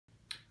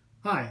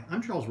Hi,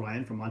 I'm Charles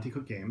Ryan from Monte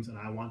Games, and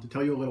I want to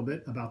tell you a little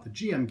bit about the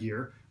GM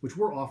gear, which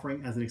we're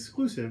offering as an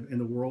exclusive in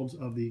the worlds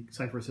of the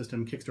Cypher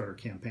System Kickstarer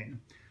campaign.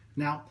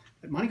 Now,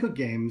 at Monte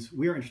Games,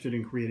 we are interested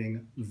in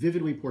creating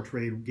vividly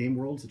portrayed game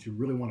worlds that you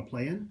really want to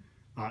play in,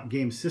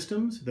 game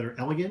systems that are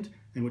elegant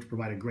and which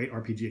provide a great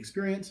RPG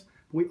experience.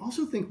 But we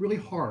also think really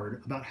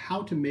hard about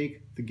how to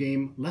make the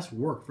game less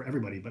work for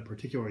everybody, but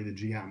particularly the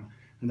GM.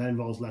 And that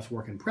involves less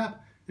work and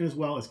prep, and as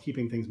well as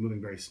keeping things moving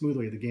very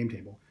smoothly at the game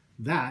table.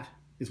 That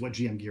is what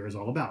GM gear is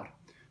all about.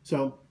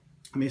 So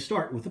I may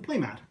start with the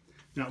playmat.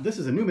 Now this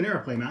is a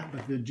Numenera playmat,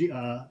 but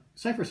the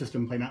Cypher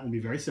System playmat will be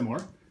very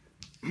similar.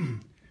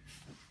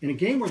 In a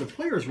game where the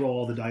players roll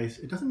all the dice,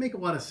 it doesn't make a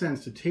lot of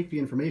sense to take the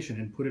information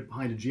and put it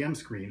behind a GM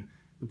screen.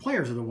 The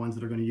players are the ones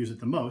that are going to use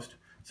it the most.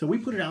 So we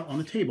put it out on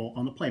the table,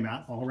 on the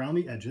playmat, all around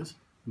the edges,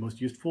 the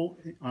most useful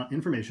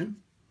information.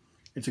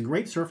 It's a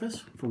great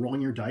surface for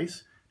rolling your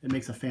dice. It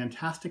makes a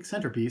fantastic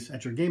centerpiece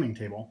at your gaming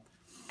table.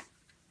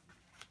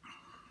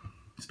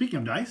 Speaking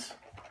of dice,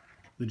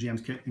 the GM's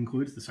kit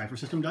includes the Cypher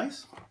System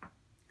dice,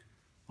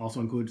 also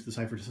includes the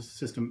Cypher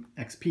System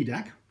XP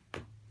deck.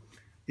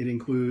 It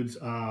includes,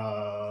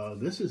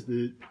 this is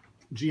the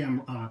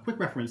GM quick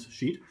reference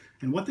sheet,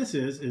 and what this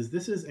is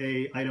this is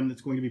a item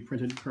that's going to be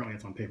printed, currently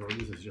it's on paper,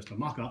 this is just a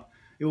mock-up.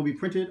 It will be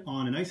printed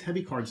on a nice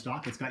heavy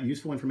cardstock. It's got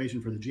useful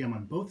information for the GM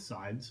on both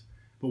sides,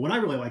 but what I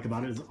really like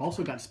about it is it's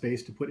also got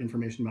space to put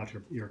information about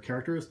your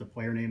characters, the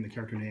player name, the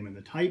character name, and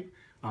the type.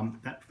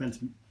 That prevents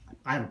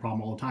I have a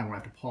problem all the time where I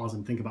have to pause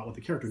and think about what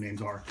the character names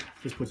are.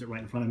 This puts it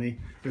right in front of me.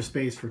 There's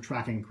space for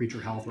tracking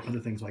creature health or other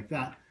things like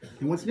that.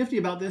 And what's nifty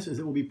about this is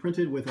it will be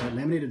printed with a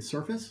laminated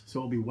surface, so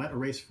it will be wet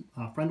erase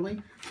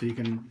friendly, so you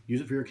can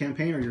use it for your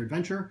campaign or your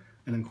adventure,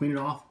 and then clean it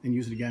off and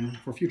use it again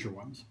for future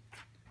ones.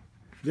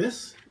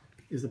 This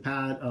is the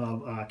pad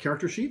of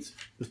character sheets.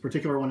 This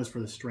particular one is for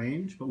the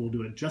Strange, but we'll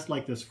do it just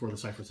like this for the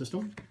Cypher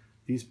System.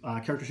 These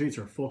character sheets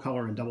are full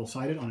color and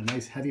double-sided on a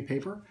nice heavy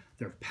paper.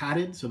 They're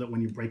padded so that when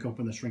you break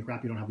open the shrink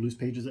wrap, you don't have loose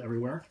pages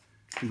everywhere.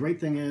 The great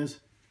thing is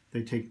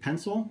they take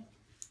pencil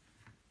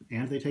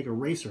and they take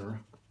eraser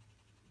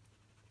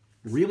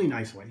really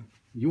nicely.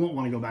 You won't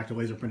want to go back to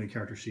laser printed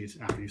character sheets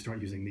after you start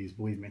using these,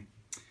 believe me.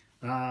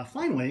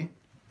 Finally,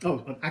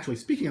 actually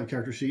speaking of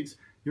character sheets,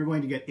 you're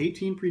going to get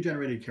 18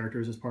 pre-generated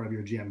characters as part of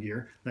your GM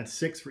gear. That's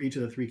 6 for each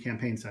of the 3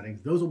 campaign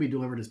settings. Those will be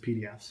delivered as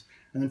PDFs.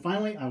 And then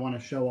finally, I want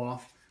to show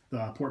off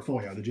the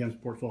portfolio, the GM's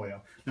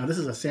portfolio. Now this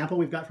is a sample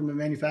we've got from the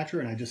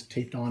manufacturer, and I just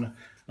taped on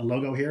a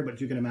logo here,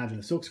 but you can imagine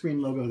a silkscreen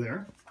logo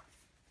there.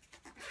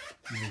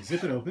 And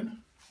zip it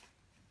open.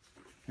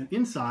 And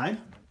inside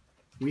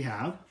we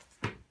have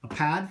a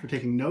pad for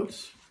taking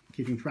notes,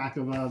 keeping track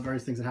of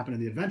various things that happen in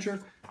the adventure.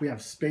 We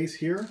have space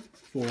here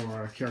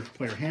for character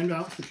player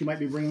handouts that you might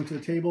be bringing to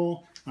the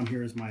table.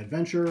 Here's my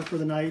adventure for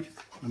the night.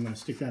 I'm going to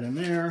stick that in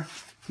there.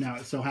 Now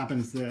it so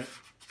happens that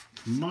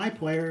my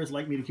players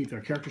like me to keep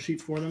their character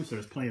sheets for them, so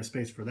there's plenty of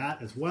space for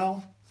that as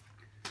well.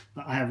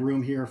 I have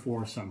room here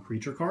for some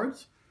creature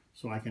cards,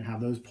 so I can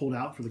have those pulled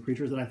out for the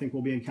creatures that I think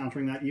we'll be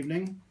encountering that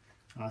evening.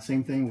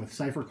 Same thing with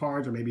Cypher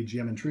cards or maybe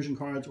GM intrusion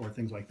cards or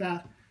things like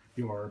that.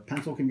 Your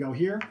pencil can go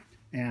here,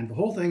 and the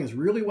whole thing is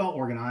really well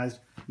organized.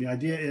 The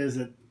idea is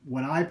that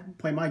when I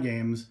play my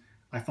games,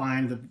 I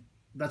find that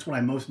that's what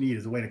I most need,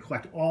 is a way to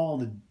collect all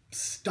the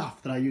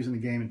stuff that I use in the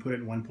game and put it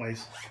in one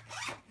place.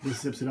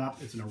 This zips it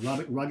up. It's in a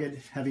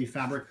rugged, heavy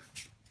fabric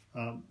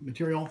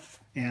material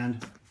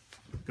and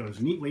goes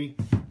neatly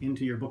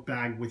into your book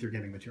bag with your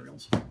gaming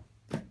materials.